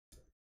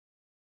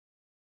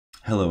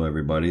Hello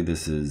everybody,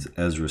 this is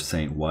Ezra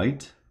St.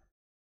 White.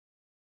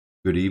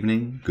 Good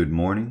evening, good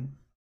morning,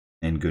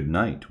 and good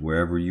night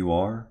wherever you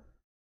are.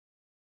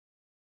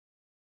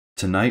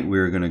 Tonight we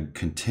are going to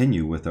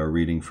continue with our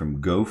reading from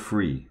Go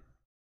Free,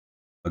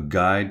 A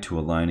Guide to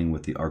Aligning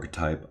with the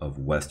Archetype of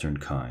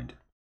Westernkind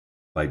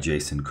by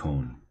Jason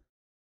Kohne.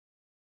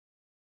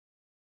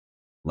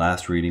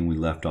 Last reading we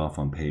left off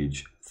on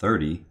page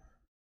 30,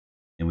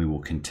 and we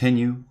will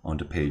continue on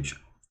to page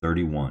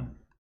 31.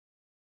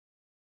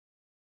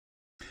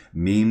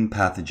 Meme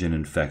pathogen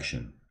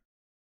infection,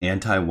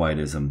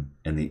 anti-whiteism,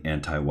 and the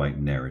anti-white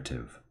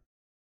narrative.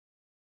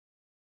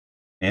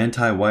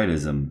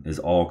 Anti-whiteism is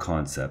all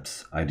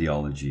concepts,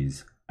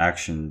 ideologies,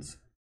 actions,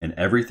 and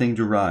everything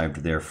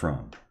derived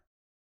therefrom,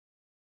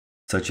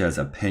 such as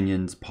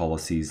opinions,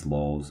 policies,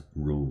 laws,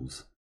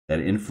 rules, that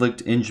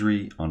inflict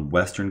injury on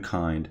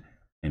Westernkind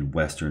and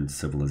Western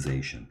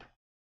civilization.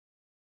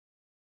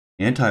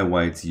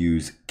 Anti-whites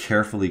use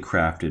carefully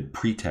crafted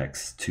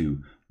pretexts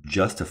to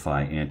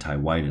justify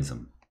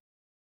anti-whiteism.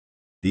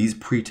 These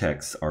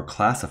pretexts are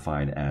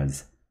classified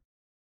as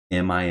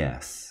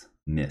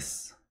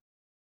miss.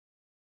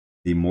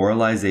 The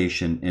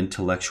moralization,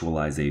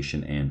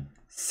 intellectualization, and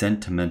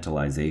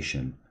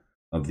sentimentalization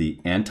of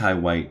the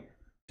anti-white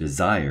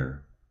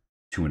desire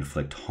to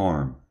inflict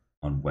harm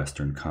on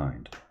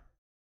Westernkind.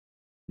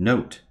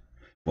 Note,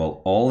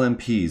 while all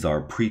MPs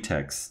are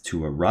pretexts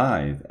to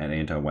arrive at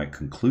anti-white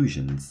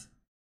conclusions,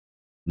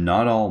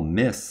 not all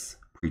miss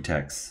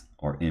pretexts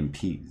are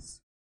MPs.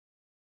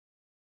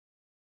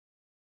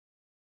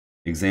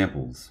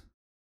 Examples: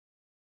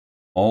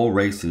 all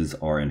races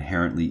are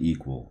inherently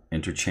equal,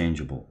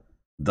 interchangeable.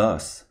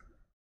 Thus,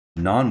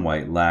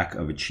 non-white lack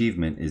of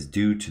achievement is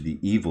due to the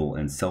evil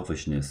and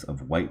selfishness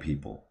of white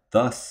people.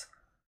 Thus,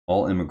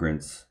 all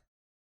immigrants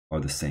are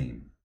the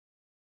same.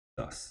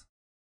 Thus,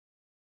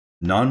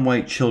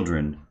 non-white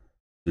children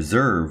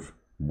deserve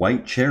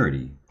white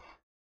charity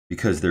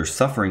because their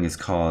suffering is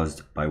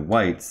caused by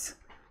whites,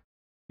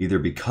 either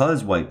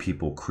because white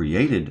people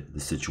created the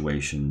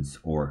situations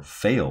or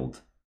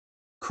failed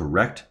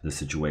correct the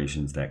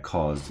situations that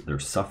caused their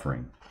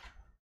suffering.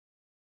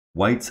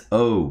 Whites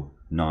owe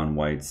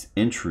non-whites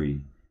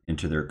entry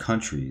into their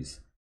countries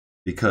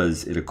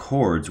because it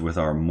accords with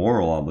our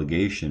moral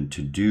obligation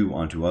to do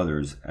unto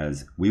others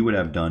as we would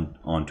have done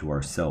unto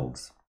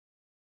ourselves.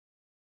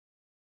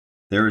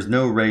 There is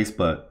no race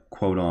but,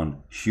 quote,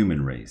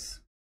 human race.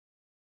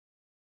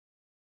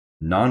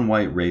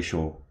 Non-white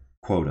racial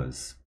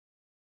quotas,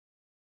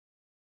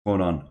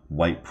 quote,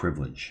 white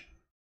privilege,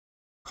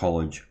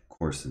 college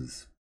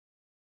courses,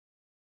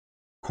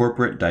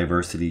 corporate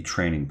diversity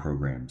training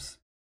programs.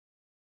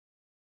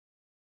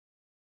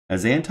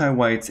 As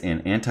anti-whites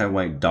and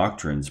anti-white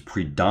doctrines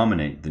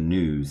predominate the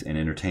news and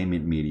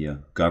entertainment media,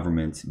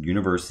 governments,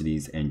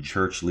 universities, and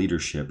church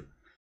leadership,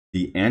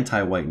 the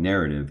anti-white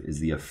narrative is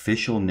the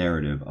official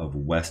narrative of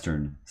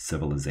Western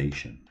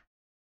civilization.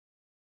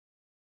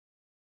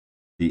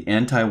 The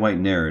anti-white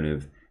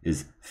narrative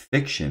is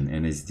fiction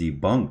and is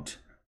debunked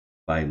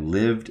by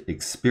lived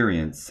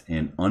experience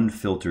and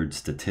unfiltered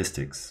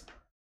statistics.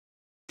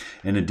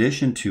 In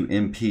addition to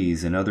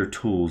MPs and other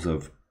tools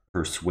of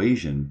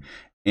persuasion,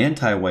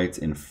 anti-whites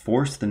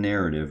enforce the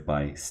narrative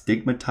by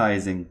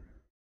stigmatizing,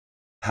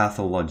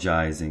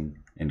 pathologizing,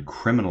 and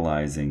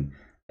criminalizing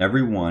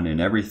everyone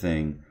and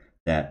everything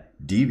that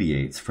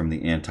deviates from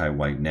the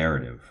anti-white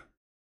narrative.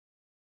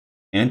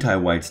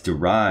 Anti-whites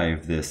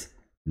derive this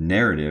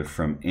narrative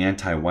from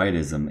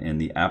anti-whiteism and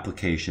the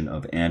application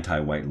of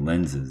anti-white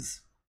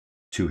lenses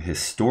to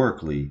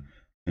historically,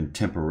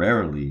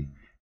 contemporarily,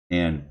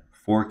 and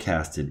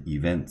forecasted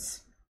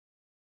events.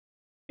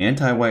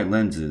 Anti-white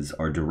lenses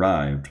are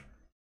derived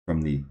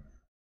from the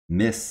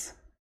miss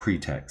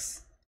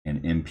pretexts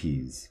and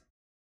MPs.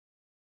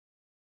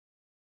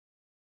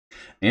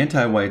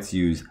 Anti-whites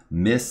use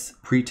miss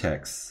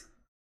pretexts,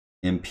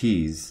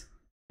 MPs,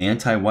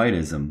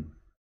 anti-whiteism,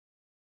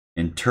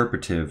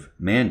 interpretive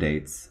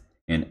mandates,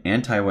 and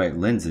anti-white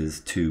lenses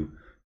to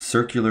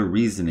circular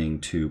reasoning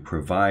to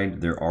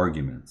provide their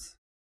arguments.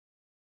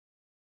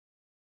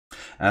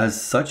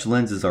 As such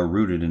lenses are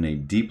rooted in a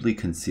deeply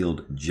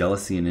concealed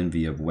jealousy and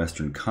envy of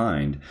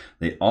Westernkind,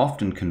 they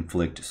often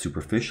conflict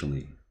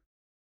superficially.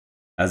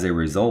 As a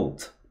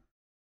result,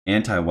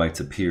 anti-whites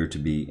appear to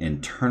be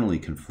internally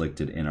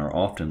conflicted and are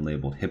often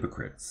labeled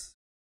hypocrites.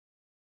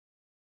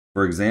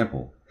 For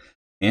example,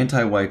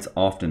 anti-whites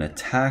often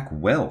attack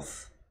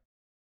wealth.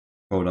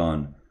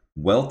 Quote,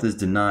 wealth is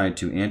denied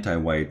to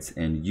anti-whites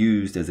and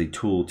used as a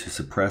tool to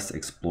suppress,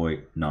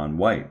 exploit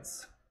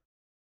non-whites.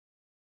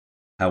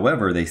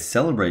 However, they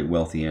celebrate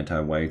wealthy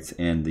anti-whites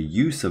and the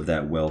use of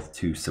that wealth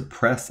to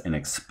suppress and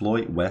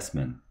exploit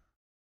Westmen.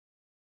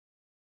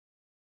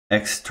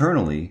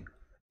 Externally,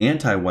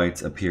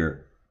 anti-whites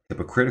appear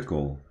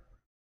hypocritical,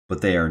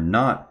 but they are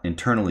not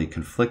internally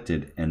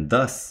conflicted, and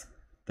thus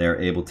they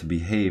are able to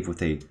behave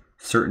with a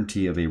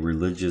certainty of a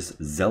religious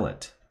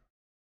zealot.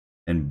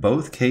 In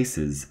both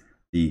cases,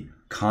 the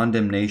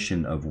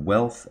condemnation of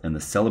wealth and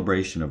the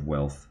celebration of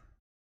wealth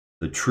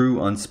the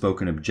true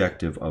unspoken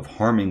objective of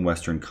harming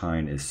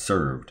Westernkind is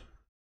served.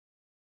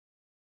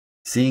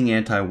 Seeing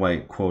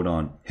anti-white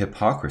quote-on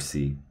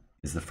hypocrisy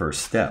is the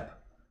first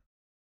step,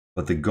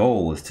 but the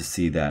goal is to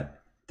see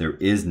that there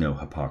is no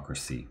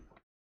hypocrisy.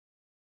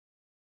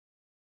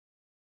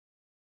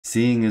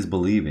 Seeing is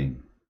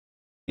believing.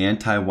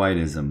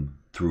 Anti-whiteism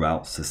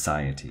throughout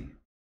society.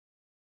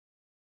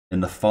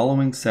 In the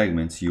following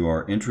segments, you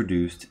are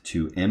introduced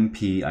to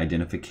MP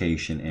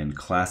identification and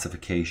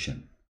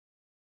classification,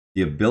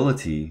 the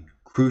ability,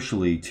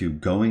 crucially, to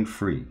going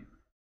free.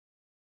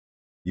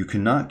 You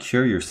cannot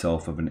cure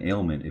yourself of an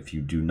ailment if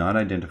you do not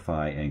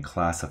identify and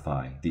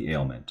classify the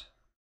ailment.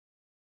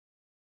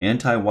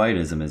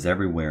 Anti-whiteism is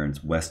everywhere in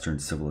Western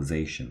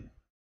civilization.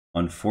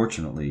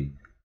 Unfortunately,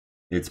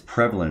 its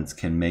prevalence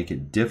can make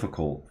it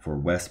difficult for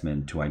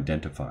Westmen to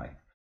identify.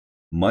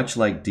 Much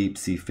like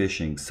deep-sea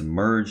fishing,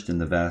 submerged in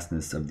the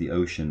vastness of the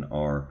ocean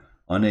are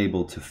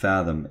unable to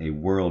fathom a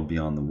world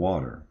beyond the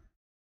water.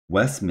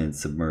 Westmen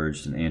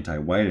submerged in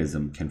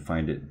anti-whiteism can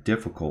find it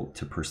difficult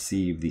to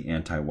perceive the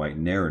anti-white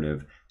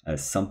narrative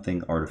as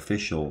something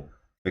artificial,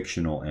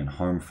 fictional, and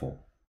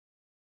harmful.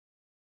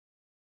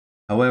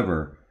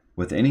 However,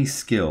 with any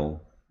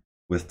skill,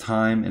 with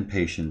time and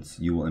patience,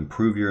 you will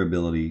improve your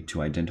ability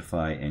to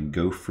identify and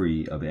go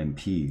free of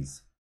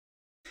MPs.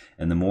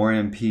 And the more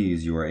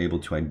MPs you are able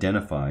to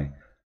identify,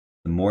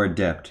 the more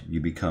adept you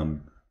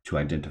become to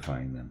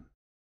identifying them.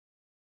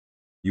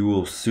 You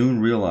will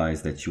soon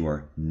realize that you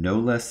are no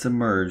less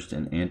submerged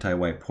in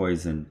anti-white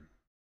poison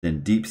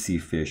than deep-sea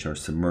fish are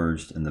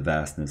submerged in the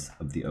vastness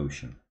of the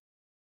ocean.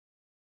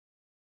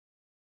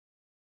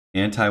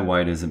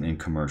 Anti-whiteism in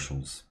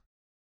commercials.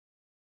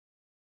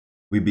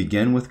 We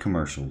begin with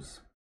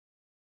commercials.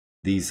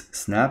 These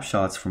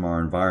snapshots from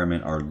our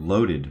environment are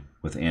loaded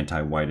with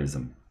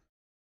anti-whiteism.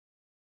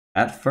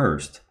 At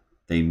first,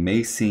 they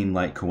may seem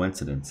like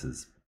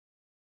coincidences,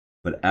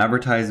 but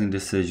advertising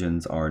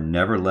decisions are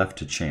never left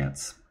to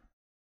chance.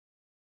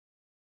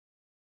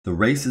 The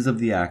races of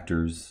the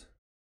actors,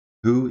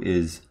 who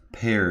is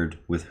paired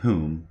with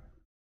whom,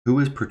 who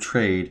is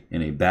portrayed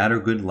in a bad or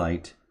good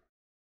light,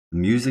 the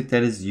music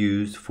that is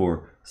used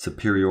for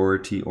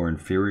superiority or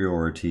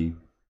inferiority,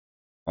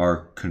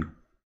 are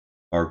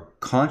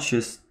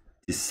conscious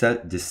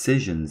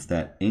decisions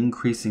that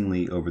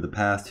increasingly over the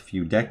past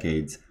few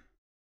decades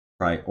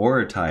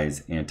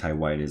prioritize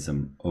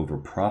anti-whiteism over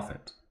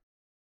profit.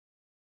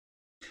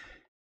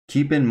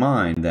 Keep in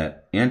mind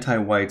that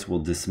anti-whites will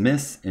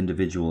dismiss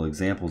individual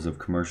examples of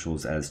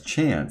commercials as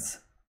chance,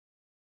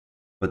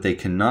 but they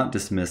cannot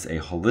dismiss a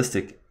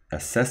holistic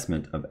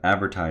assessment of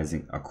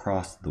advertising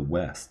across the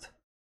West.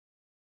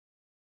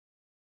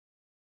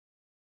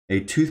 A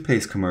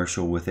toothpaste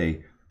commercial with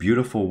a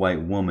beautiful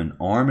white woman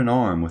arm in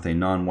arm with a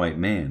non-white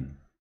man.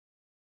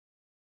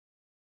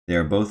 They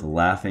are both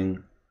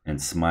laughing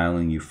and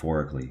smiling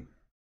euphorically.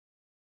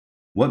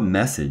 What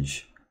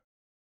message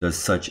does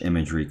such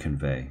imagery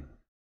convey?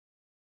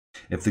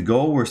 If the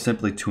goal were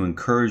simply to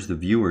encourage the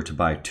viewer to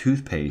buy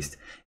toothpaste,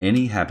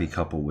 any happy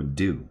couple would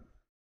do.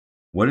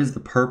 What is the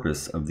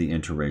purpose of the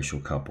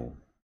interracial couple?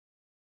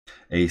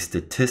 A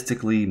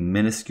statistically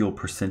minuscule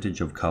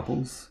percentage of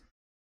couples?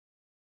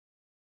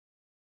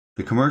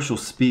 The commercial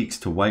speaks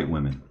to white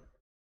women.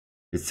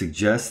 It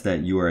suggests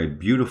that you are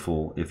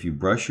beautiful if you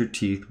brush your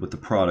teeth with the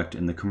product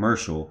in the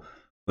commercial,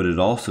 but it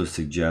also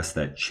suggests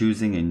that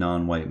choosing a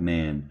non-white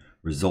man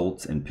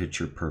results in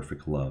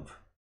picture-perfect love.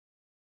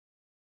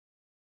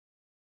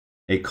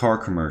 A car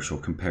commercial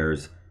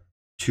compares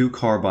two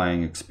car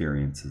buying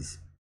experiences.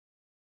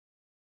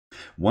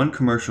 One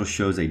commercial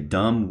shows a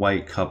dumb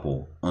white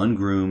couple,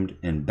 ungroomed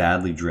and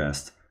badly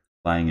dressed,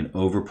 buying an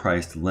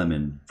overpriced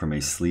lemon from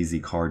a sleazy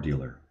car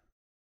dealer.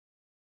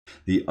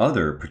 The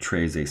other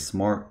portrays a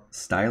smart,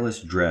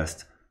 stylish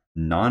dressed,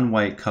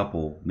 non-white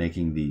couple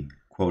making the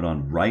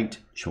quote-on right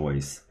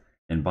choice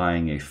and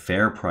buying a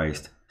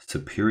fair-priced,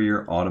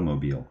 superior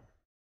automobile.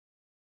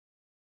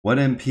 What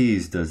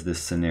MPs does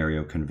this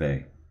scenario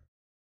convey?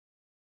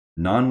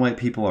 Non-white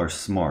people are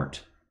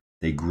smart.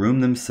 They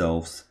groom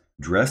themselves,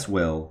 dress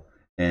well,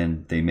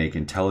 and they make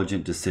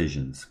intelligent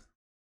decisions.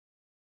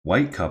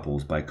 White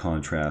couples, by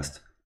contrast,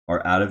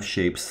 are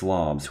out-of-shape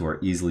slobs who are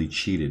easily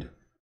cheated.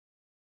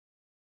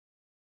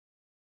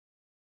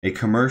 A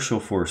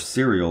commercial for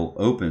cereal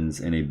opens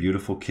in a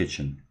beautiful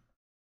kitchen.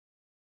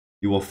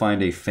 You will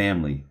find a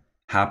family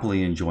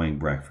happily enjoying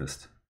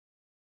breakfast.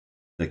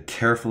 The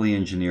carefully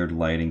engineered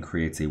lighting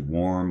creates a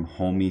warm,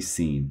 homey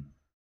scene.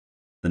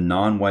 The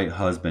non-white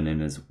husband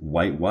and his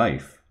white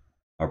wife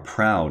are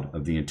proud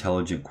of the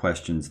intelligent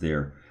questions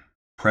their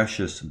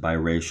precious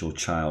biracial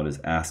child is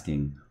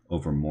asking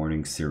over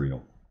morning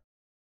cereal.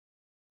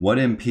 What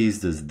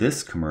MPs does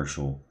this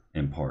commercial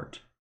impart?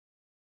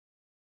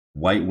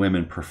 White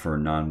women prefer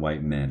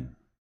non-white men.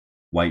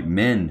 White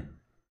men,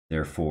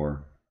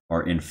 therefore,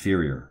 are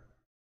inferior.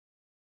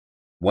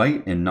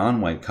 White and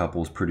non-white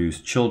couples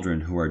produce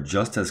children who are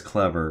just as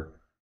clever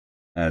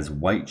as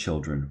white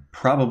children,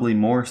 probably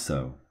more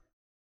so.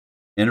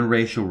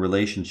 Interracial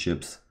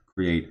relationships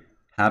create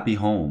happy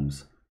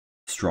homes,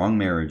 strong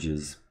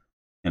marriages,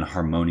 and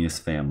harmonious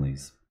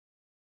families.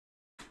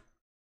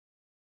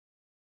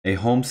 A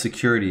home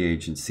security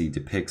agency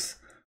depicts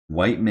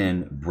white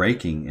men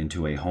breaking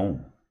into a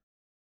home.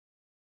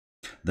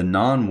 The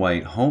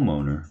non-white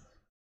homeowner,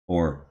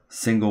 or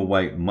single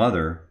white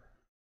mother,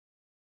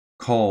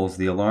 calls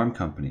the alarm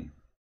company.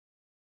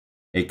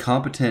 A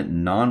competent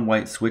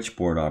non-white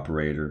switchboard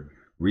operator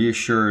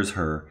reassures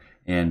her,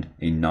 and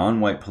a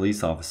non-white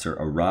police officer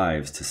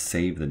arrives to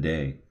save the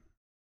day.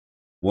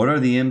 What are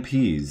the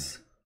MPs?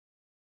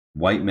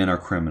 White men are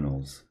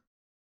criminals.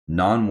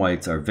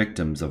 Non-whites are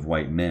victims of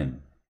white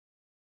men.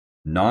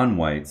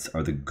 Non-whites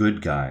are the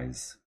good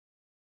guys.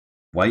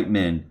 White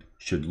men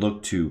should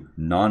look to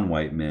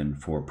non-white men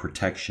for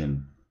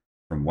protection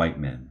from white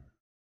men.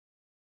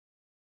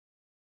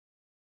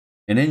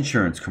 An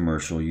insurance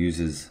commercial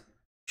uses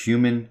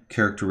human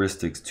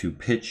characteristics to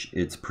pitch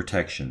its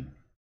protection.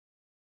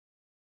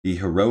 The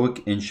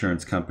heroic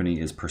insurance company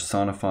is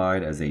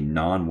personified as a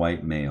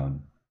non-white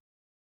man.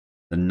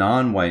 The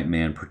non-white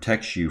man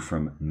protects you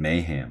from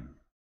mayhem,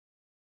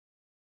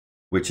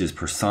 which is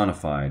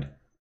personified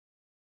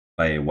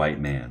by a white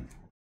man.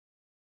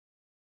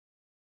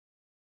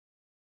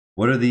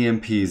 What are the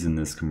MPs in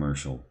this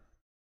commercial?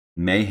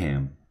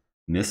 Mayhem,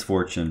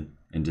 misfortune,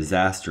 and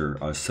disaster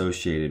are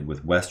associated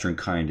with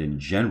Westernkind in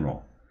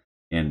general,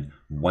 and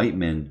white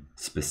men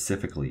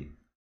specifically.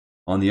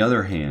 On the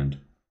other hand,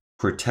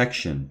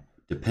 protection,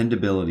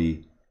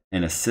 dependability,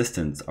 and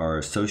assistance are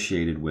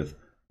associated with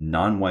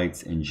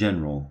non-whites in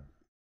general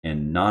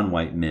and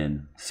non-white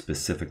men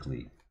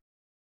specifically.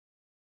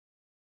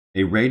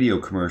 A radio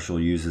commercial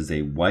uses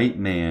a white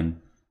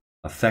man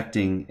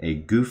affecting a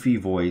goofy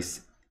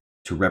voice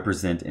to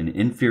represent an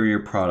inferior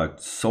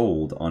product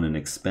sold on an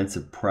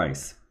expensive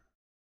price.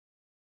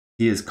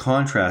 He is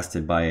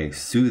contrasted by a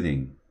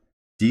soothing,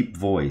 deep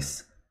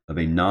voice of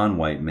a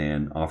non-white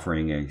man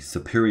offering a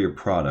superior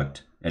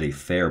product at a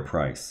fair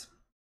price.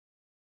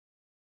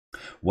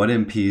 What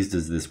MPs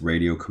does this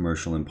radio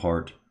commercial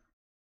impart?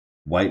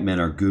 White men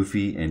are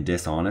goofy and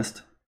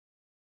dishonest.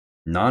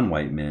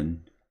 Non-white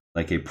men,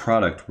 like a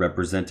product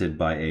represented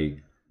by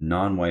a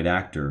non-white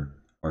actor,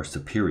 are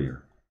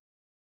superior.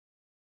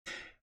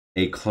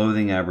 A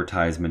clothing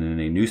advertisement in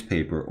a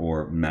newspaper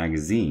or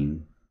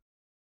magazine.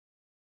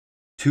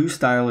 Two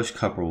stylish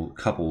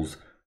couples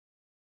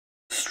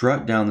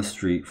strut down the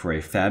street for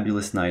a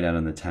fabulous night out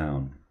in the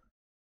town.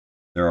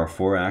 There are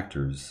 4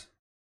 actors.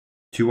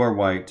 2 are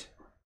white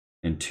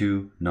and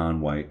 2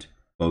 non-white.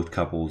 Both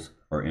couples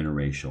are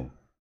interracial.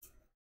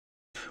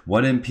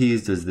 What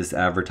MPs does this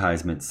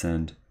advertisement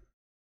send?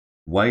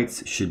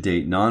 Whites should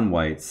date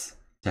non-whites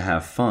to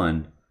have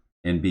fun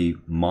and be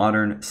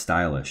modern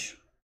stylish.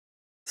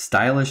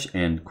 Stylish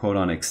and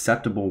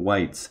 "acceptable"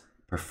 whites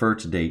prefer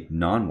to date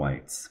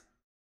non-whites.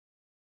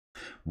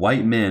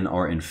 White men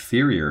are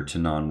inferior to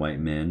non-white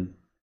men,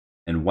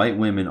 and white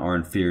women are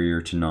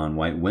inferior to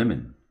non-white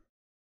women.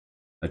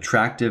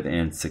 Attractive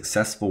and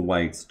successful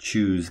whites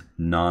choose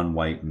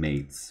non-white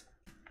mates.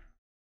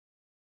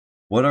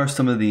 What are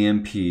some of the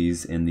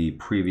MPs in the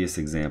previous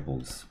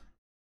examples?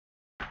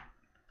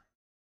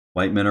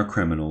 White men are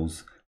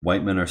criminals.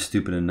 White men are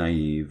stupid and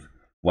naive.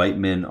 White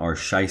men are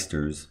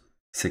shysters.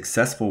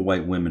 Successful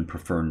white women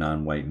prefer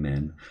non-white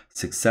men.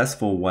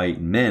 Successful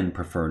white men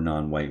prefer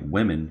non-white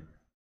women.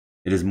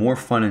 It is more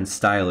fun and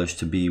stylish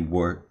to be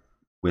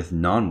with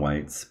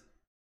non-whites.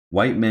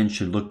 White men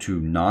should look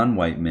to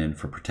non-white men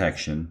for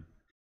protection.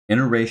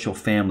 Interracial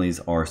families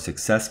are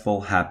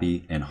successful,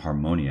 happy, and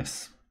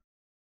harmonious.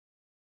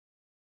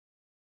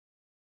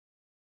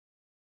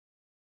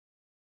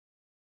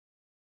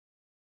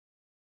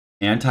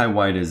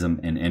 Anti-whiteism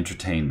and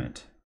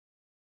entertainment.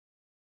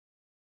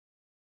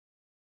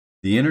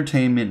 The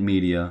entertainment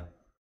media,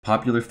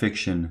 popular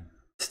fiction,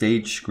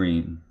 stage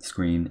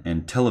screen,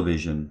 and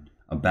television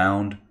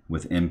abound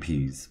with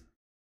MPs.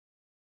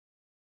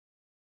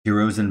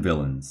 Heroes and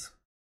villains.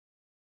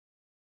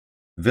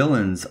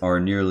 Villains are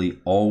nearly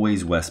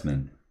always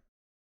Westmen.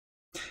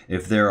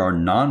 If there are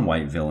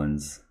non-white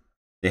villains,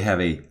 they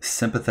have a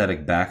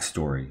sympathetic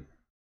backstory,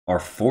 are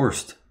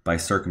forced by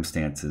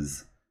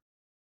circumstances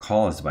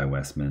caused by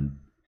Westmen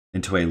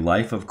into a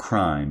life of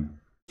crime,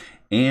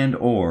 and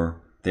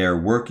or they are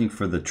working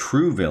for the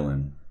true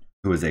villain,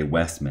 who is a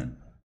Westman.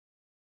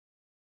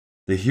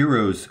 The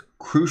heroes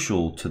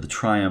crucial to the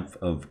triumph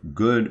of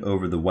good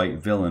over the white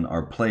villain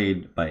are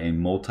played by a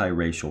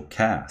multiracial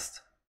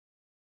cast.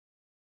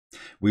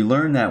 We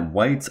learn that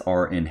whites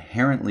are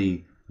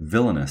inherently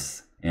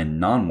villainous and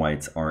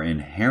non-whites are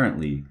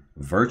inherently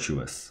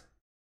virtuous.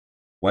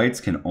 Whites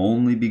can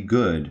only be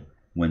good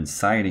when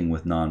siding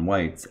with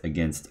non-whites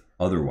against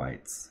other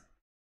whites.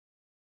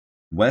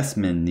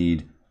 Westmen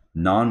need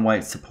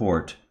non-white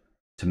support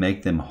to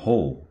make them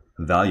whole,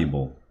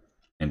 valuable,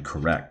 and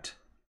correct.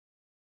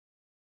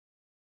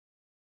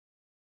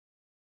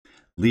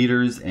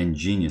 Leaders and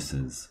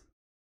geniuses.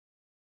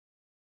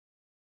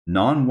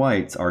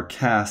 Non-whites are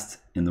cast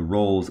in the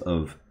roles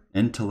of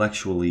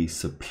intellectually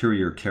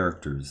superior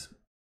characters.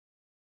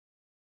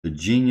 The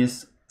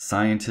genius,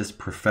 scientist,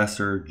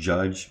 professor,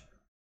 judge,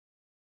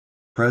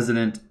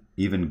 president,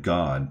 even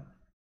God.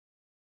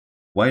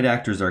 White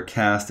actors are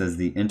cast as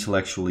the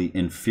intellectually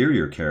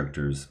inferior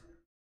characters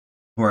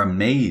who are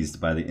amazed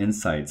by the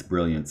insights,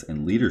 brilliance,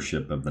 and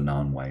leadership of the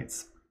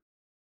non-whites.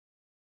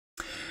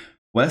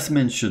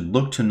 Westmen should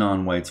look to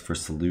non-whites for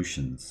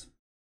solutions.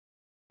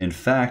 In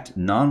fact,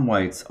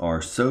 non-whites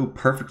are so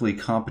perfectly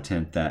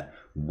competent that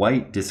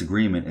white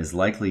disagreement is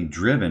likely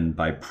driven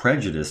by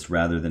prejudice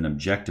rather than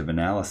objective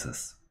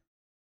analysis.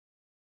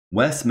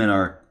 Westmen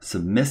are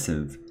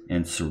submissive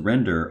and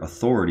surrender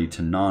authority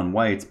to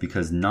non-whites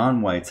because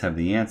non-whites have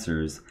the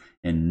answers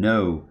and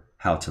know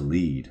how to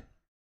lead.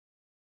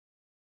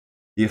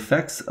 The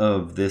effects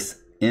of this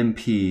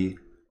MP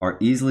are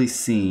easily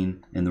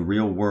seen in the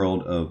real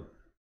world of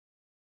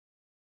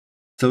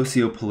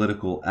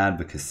sociopolitical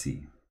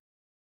advocacy.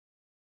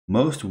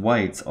 Most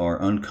whites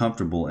are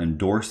uncomfortable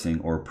endorsing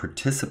or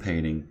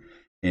participating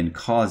in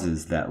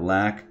causes that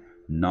lack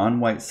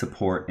non-white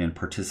support and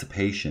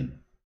participation.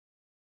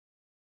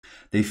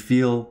 They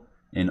feel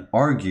and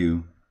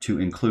argue to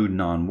include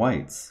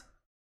non-whites.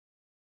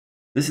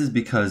 This is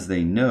because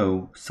they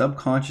know,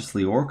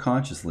 subconsciously or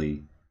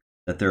consciously,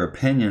 that their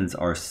opinions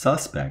are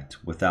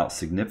suspect without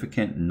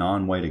significant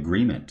non-white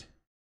agreement.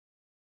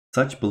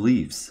 Such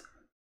beliefs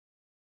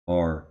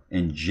are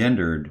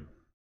engendered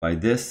by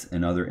this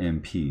and other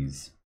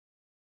MPs.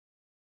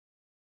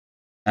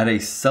 At a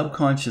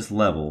subconscious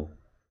level,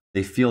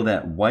 they feel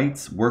that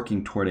whites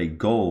working toward a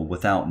goal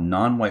without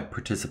non-white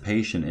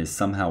participation is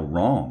somehow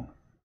wrong.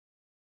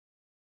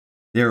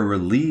 They are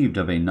relieved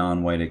of a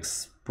non-white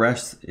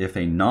if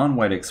a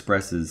non-white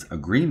expresses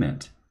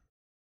agreement,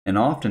 and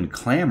often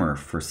clamor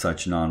for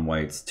such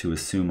non-whites to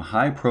assume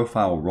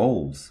high-profile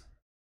roles.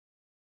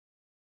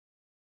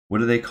 What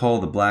do they call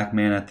the black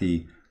man at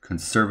the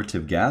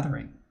conservative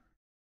gathering?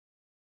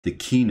 The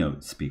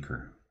keynote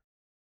speaker.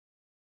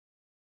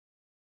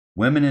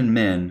 Women and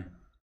men,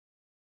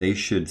 they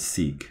should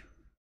seek.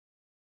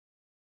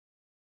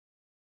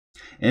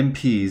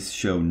 MPs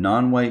show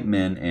non-white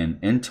men and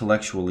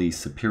intellectually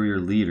superior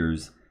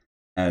leaders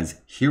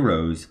as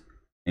heroes,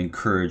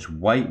 encourage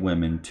white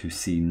women to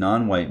see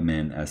non-white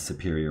men as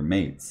superior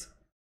mates.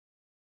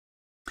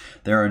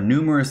 There are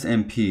numerous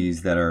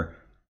MPs that are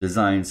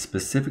designed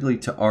specifically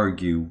to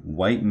argue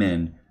white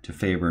men to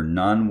favor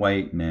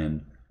non-white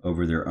men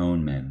over their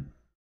own men.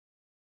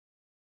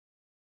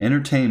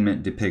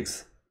 Entertainment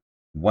depicts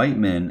white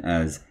men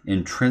as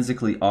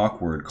intrinsically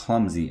awkward,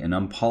 clumsy, and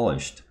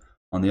unpolished.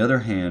 On the other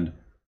hand,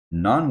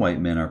 non-white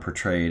men are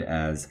portrayed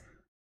as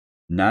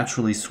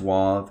naturally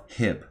suave,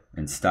 hip,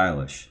 and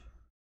stylish.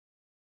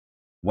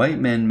 White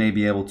men may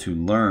be able to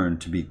learn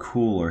to be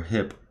cool or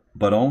hip,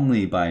 but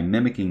only by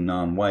mimicking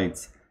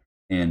non-whites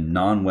and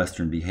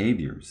non-Western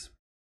behaviors.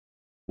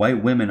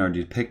 White women are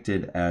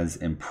depicted as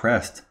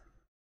impressed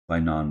by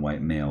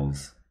non-white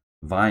males,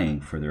 vying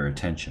for their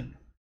attention.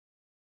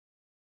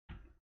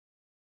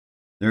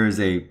 There is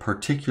a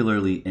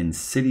particularly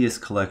insidious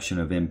collection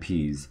of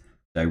MPs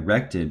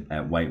directed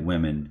at white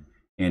women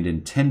and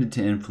intended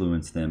to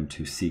influence them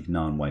to seek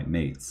non-white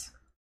mates.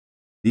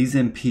 These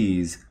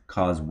MPs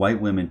cause white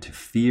women to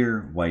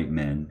fear white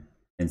men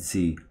and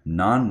see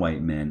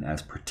non-white men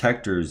as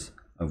protectors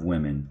of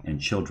women and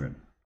children.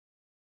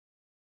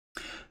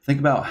 Think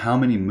about how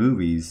many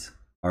movies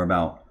are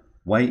about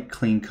white,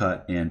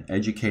 clean-cut, and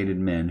educated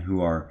men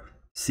who are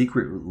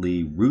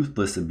secretly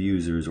ruthless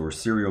abusers or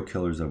serial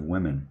killers of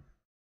women.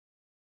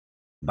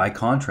 By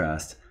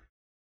contrast,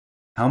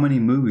 how many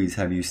movies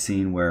have you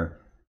seen where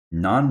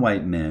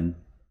non-white men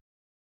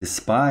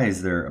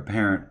despise their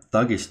apparent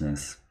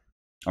thuggishness,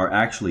 are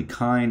actually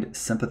kind,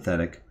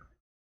 sympathetic,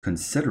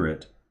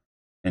 considerate,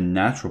 and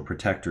natural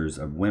protectors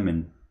of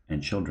women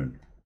and children?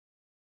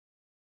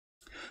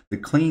 The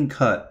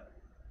clean-cut,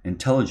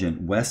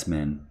 intelligent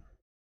Westman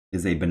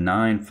is a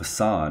benign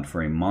facade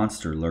for a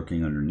monster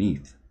lurking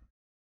underneath.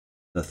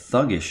 The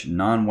thuggish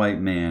non-white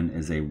man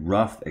is a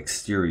rough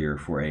exterior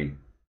for a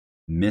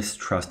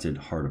mistrusted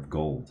heart of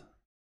gold.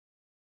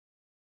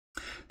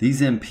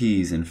 These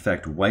MPs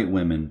infect white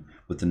women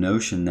with the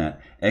notion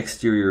that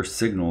exterior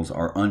signals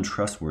are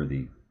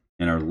untrustworthy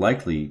and are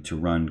likely to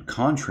run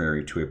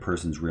contrary to a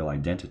person's real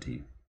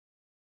identity.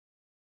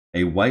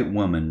 A white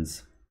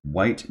woman's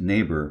white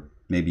neighbor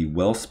may be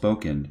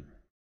well-spoken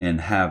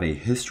and have a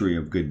history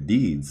of good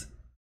deeds,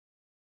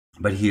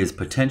 but he is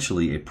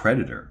potentially a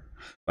predator.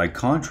 By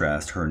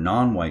contrast, her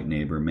non-white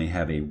neighbor may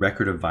have a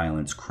record of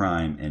violence,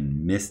 crime,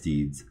 and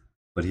misdeeds,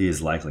 but he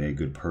is likely a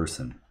good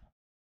person.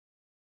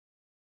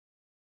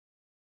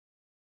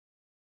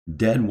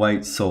 Dead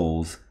white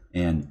souls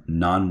and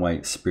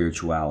non-white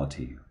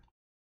spirituality.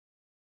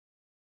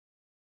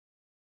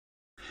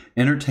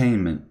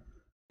 Entertainment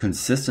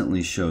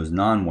consistently shows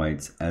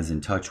non-whites as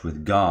in touch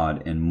with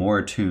God and more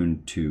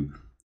attuned to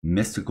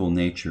mystical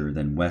nature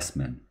than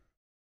Westmen.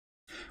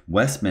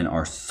 Westmen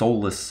are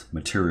soulless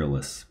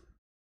materialists,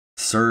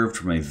 served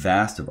from a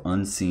vast of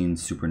unseen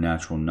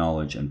supernatural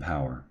knowledge and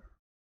power.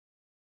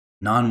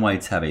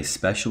 Non-whites have a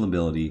special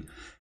ability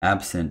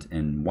absent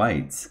in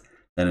whites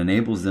that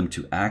enables them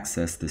to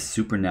access this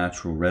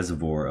supernatural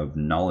reservoir of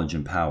knowledge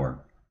and power.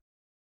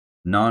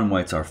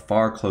 non-whites are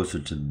far closer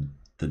to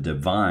the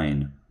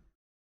divine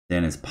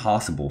than is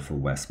possible for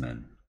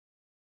Westmen.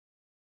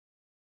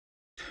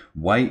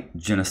 White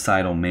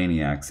genocidal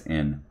maniacs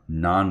and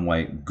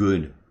non-white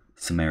good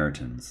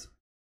Samaritans.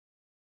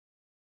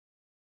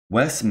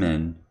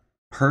 Westmen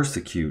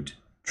persecute,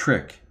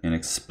 trick, and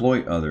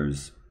exploit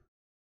others,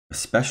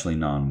 especially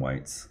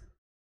non-whites.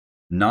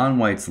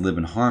 Non-whites live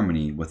in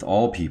harmony with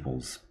all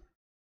peoples,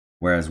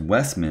 whereas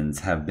Westmans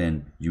have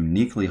been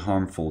uniquely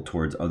harmful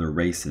towards other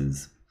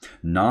races.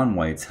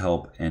 Non-whites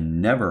help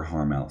and never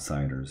harm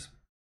outsiders.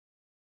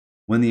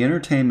 When the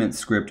entertainment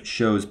script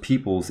shows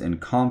peoples in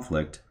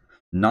conflict,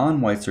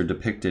 non-whites are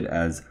depicted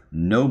as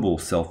noble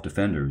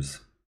self-defenders.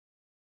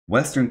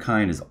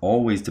 Westernkind is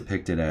always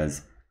depicted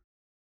as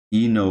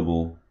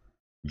ignoble,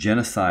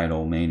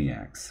 genocidal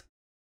maniacs.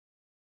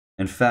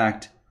 In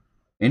fact,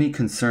 any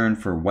concern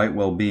for white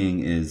well-being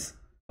is,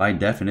 by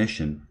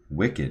definition,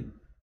 wicked.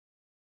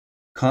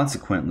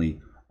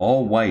 Consequently,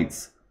 all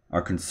whites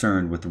are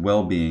concerned with the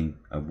well-being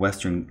of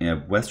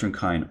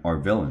Westernkind are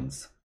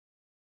villains.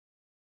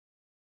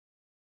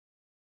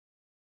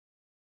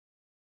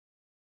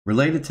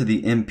 Related to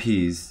the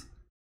MPs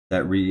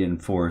that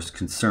reinforce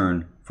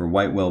concern for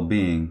white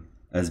well-being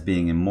as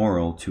being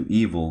immoral to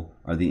evil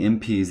are the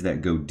MPs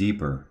that go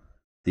deeper,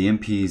 the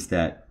MPs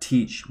that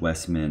teach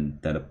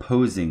Westmen that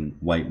opposing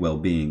white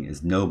well-being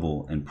is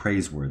noble and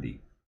praiseworthy.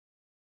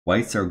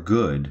 Whites are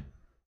good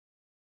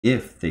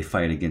if they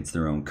fight against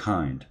their own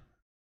kind.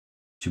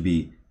 To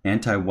be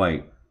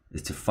anti-white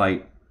is to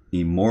fight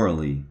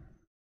immorally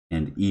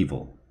and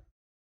evil.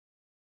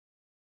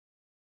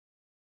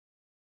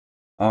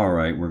 All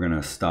right, we're going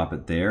to stop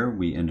it there.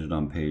 We ended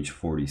on page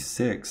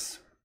 46.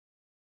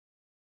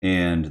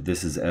 And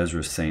this is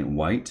Ezra St.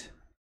 White.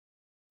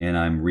 And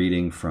I'm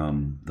reading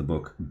from the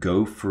book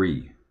Go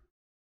Free,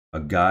 A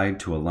Guide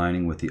to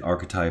Aligning with the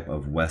Archetype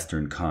of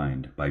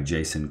Westernkind by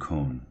Jason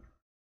Kohne.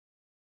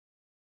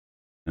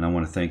 And I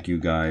want to thank you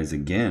guys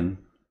again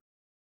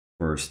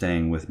for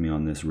staying with me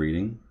on this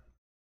reading.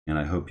 And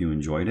I hope you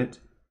enjoyed it.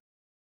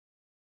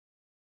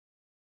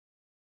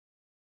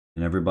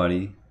 And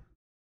everybody,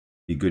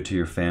 be good to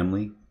your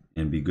family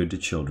and be good to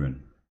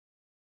children.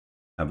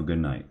 Have a good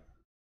night.